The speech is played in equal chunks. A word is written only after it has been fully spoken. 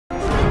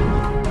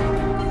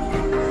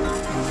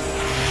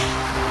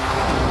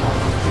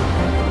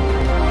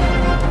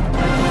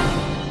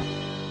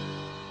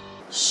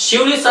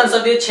सिवनी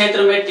संसदीय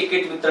क्षेत्र में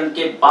टिकट वितरण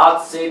के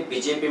बाद से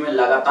बीजेपी में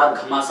लगातार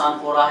घमासान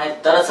हो रहा है।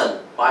 दरअसल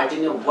पार्टी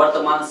ने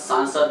वर्तमान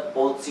सांसद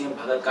बोध सिंह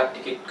भगत का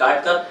टिकट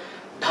काटकर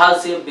ढाल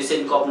सिंह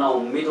बिसेन को अपना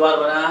उम्मीदवार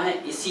बनाया है।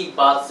 इसी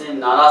बात से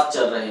नाराज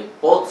चल रहे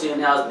बोध सिंह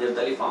ने आज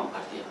निर्दलीय फॉर्म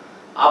भर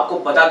दिया। आपको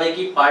बता दें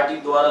कि पार्टी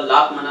द्वारा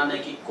लाख मनाने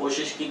की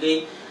कोशिश की गई,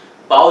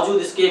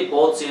 बावजूद इसके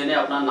बोध सिंह ने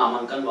अपना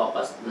नामांकन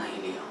वापस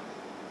नहीं लिया।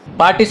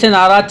 पार्टी से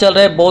नाराज चल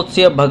रहे बोध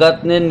सिंह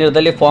भगत ने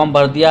निर्दलीय फॉर्म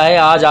भर दिया है।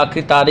 आज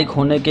आखिरी तारीख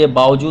होने के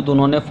बावजूद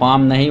उन्होंने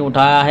फॉर्म नहीं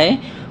उठाया है।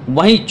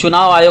 वहीं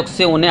चुनाव आयोग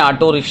से उन्हें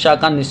ऑटो रिक्शा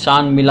का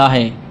निशान मिला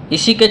है।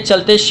 इसी के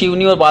चलते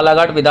सिवनी और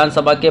बालाघाट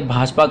विधानसभा के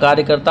भाजपा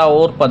कार्यकर्ता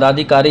और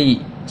पदाधिकारी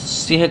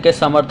सिंह के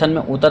समर्थन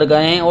में उतर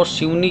गए हैं और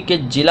सिवनी के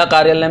जिला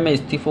कार्यालय में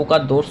इस्तीफों का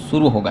दौर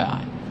शुरू हो गया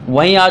है।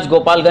 वहीं आज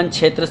गोपालगंज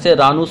क्षेत्र से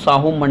रानू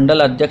साहू मंडल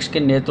अध्यक्ष के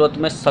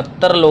नेतृत्व में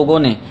 70 लोगों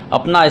ने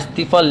अपना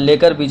इस्तीफा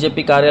लेकर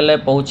बीजेपी कार्यालय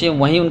पहुंचे।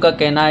 वहीं उनका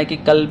कहना है कि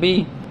कल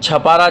भी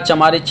छपारा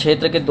चमारी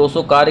क्षेत्र के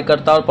 200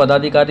 कार्यकर्ता और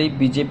पदाधिकारी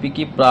बीजेपी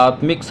की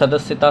प्राथमिक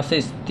सदस्यता से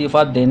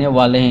इस्तीफा देने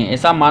वाले हैं।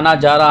 ऐसा माना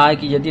जा रहा है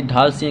कि यदि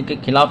ढाल सिंह के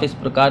खिलाफ इस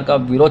प्रकार का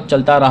विरोध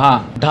चलता रहा,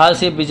 ढाल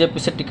सिंह बीजेपी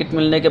से टिकट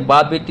मिलने के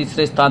बाद भी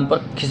तीसरे स्थान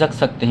पर खिसक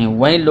सकते हैं।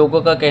 वहीं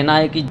लोगों का कहना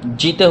है कि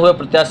जीते हुए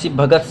प्रत्याशी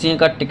भगत सिंह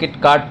का टिकट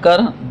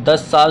काटकर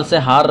 10 साल से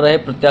हार रहे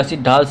प्रत्याशी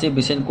ढाल सिंह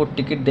बिसेन को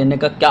टिकट देने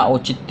का क्या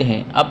औचित्य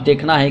है। अब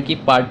देखना है कि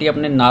पार्टी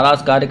अपने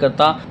नाराज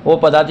कार्यकर्ता व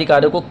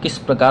पदाधिकारियों को किस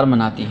प्रकार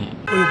मनाती है।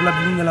 कोई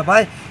उपलब्धि नहीं मिला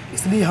पाए,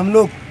 इसलिए हम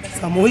लोग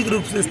सामूहिक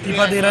रूप से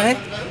इस्तीफा दे रहे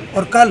हैं।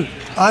 और कल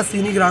आज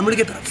सीनी ग्रामीण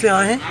की तरफ से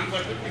आए हैं,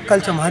 कल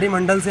चमारी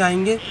मंडल से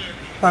आएंगे,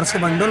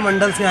 परसों बंडोल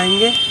मंडल से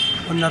आएंगे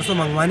और नरसों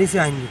मंगवानी से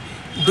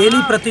आएंगे।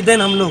 डेली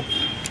प्रतिदिन हम लोग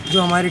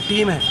जो हमारी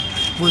टीम है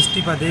वो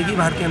इस्तीफा देगी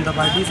भारतीय जनता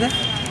पार्टी से।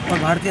 और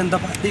भारतीय जनता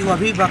पार्टी को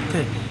अभी वक्त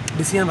है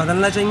डिसीजन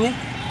बदलना चाहिए।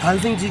 ढाल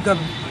सिंह जी का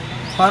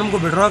फॉर्म को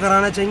विड्रॉ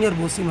कराना चाहिए और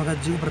बोध सिंह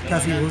भगत जी को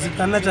प्रत्याशी घोषित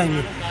करना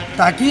चाहिए,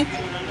 ताकि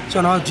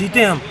चुनाव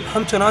जीते।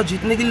 हम चुनाव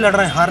जीतने के लिए लड़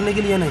रहे हैं, हारने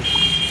के लिए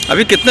नहीं।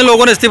 अभी कितने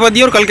लोगों ने इस्तीफा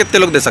दिया और कल कितने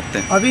लोग दे सकते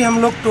हैं? अभी हम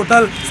लोग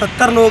टोटल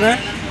 70 लोग हैं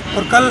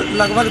और कल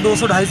लगभग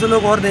 200-250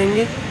 लोग और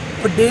देंगे।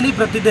 और डेली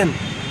प्रतिदिन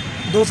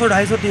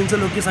 200-250-300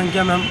 लोग की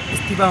संख्या में हम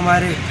इस्तीफा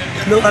हमारे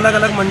लोग अलग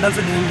अलग मंडल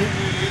से देंगे।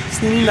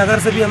 सीनी नगर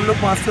से भी हम लोग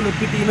 500 लोग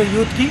की टीम है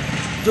यूथ की,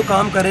 जो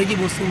काम करेगी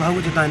बोध सिंह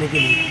भागवत जिताने के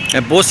लिए।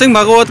 बोध सिंह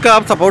भागवत का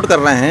आप सपोर्ट कर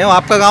रहे हैं,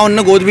 आपका गाँव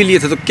उन्होंने गोद भी लिए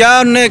थे, तो क्या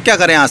उन्होंने क्या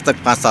करें आज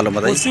तक 5 सालों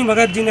में? बोध सिंह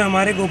भगत जी ने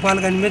हमारे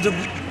गोपालगंज में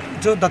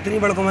जो दत्तनी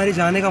बड़कुमारी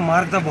जाने का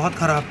मार्ग था बहुत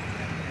ख़राब,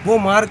 वो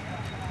मार्ग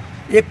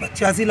एक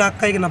 85 लाख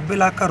का, एक 90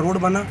 लाख का रोड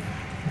बना,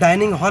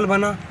 डाइनिंग हॉल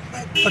बना,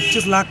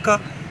 25 लाख का,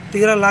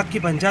 13 लाख की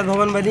पंचायत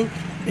भवन बनी,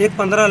 एक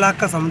 15 लाख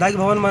का सामुदायिक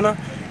भवन बना,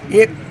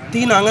 एक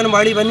 3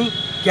 आंगनबाड़ी बनी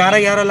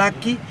 11-11 लाख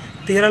की,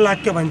 13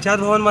 लाख का पंचायत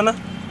भवन बना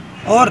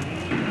और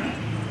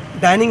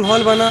डाइनिंग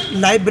हॉल बना,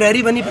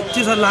 लाइब्रेरी बनी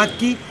 25 लाख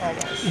की,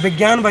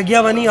 विज्ञान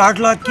बगिया बनी 8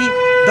 लाख की,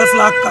 10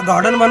 लाख का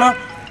गार्डन बना।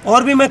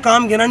 और भी मैं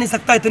काम गिना नहीं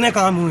सकता, इतने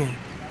काम हुए हैं।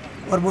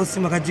 और बोध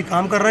सिंह भगत जी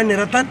काम कर रहे हैं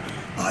निरंतर।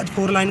 आज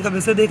 4 लाइन का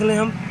विषय देख लें,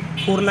 हम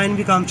 4 लाइन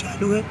भी काम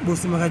चालू है बोध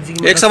सिंह भगत जी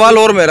की। एक सवाल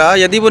और मेरा,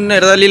 यदि वो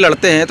निर्दलीय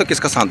लड़ते हैं तो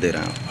किसका साथ दे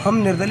रहे हैं? हम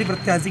निर्दलीय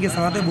प्रत्याशी के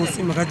साथ है, बोध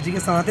सिंह भगत जी के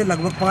साथ है।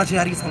 लगभग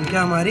 5000 की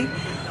संख्या हमारी,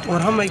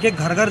 और हम एक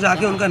घर घर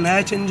जाके उनका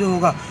नया चिन्ह जो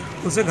होगा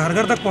उसे घर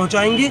घर तक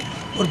पहुंचाएंगे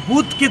और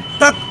बूथ के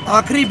तक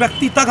आखिरी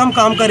व्यक्ति तक हम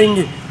काम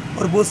करेंगे।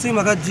 और बोध सिंह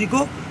भगत जी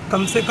को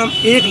कम से कम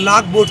 1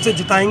 लाख वोट से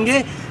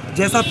जिताएंगे।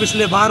 जैसा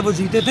पिछले बार वो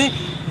जीते थे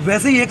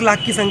वैसे ही 1 लाख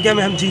की संख्या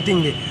में हम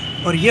जीतेंगे।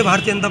 और ये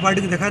भारतीय जनता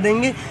पार्टी को दिखा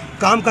देंगे,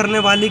 काम करने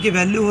वाले की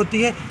वैल्यू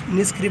होती है,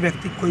 निष्क्रिय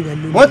व्यक्ति की कोई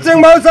वैल्यू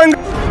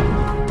नहीं।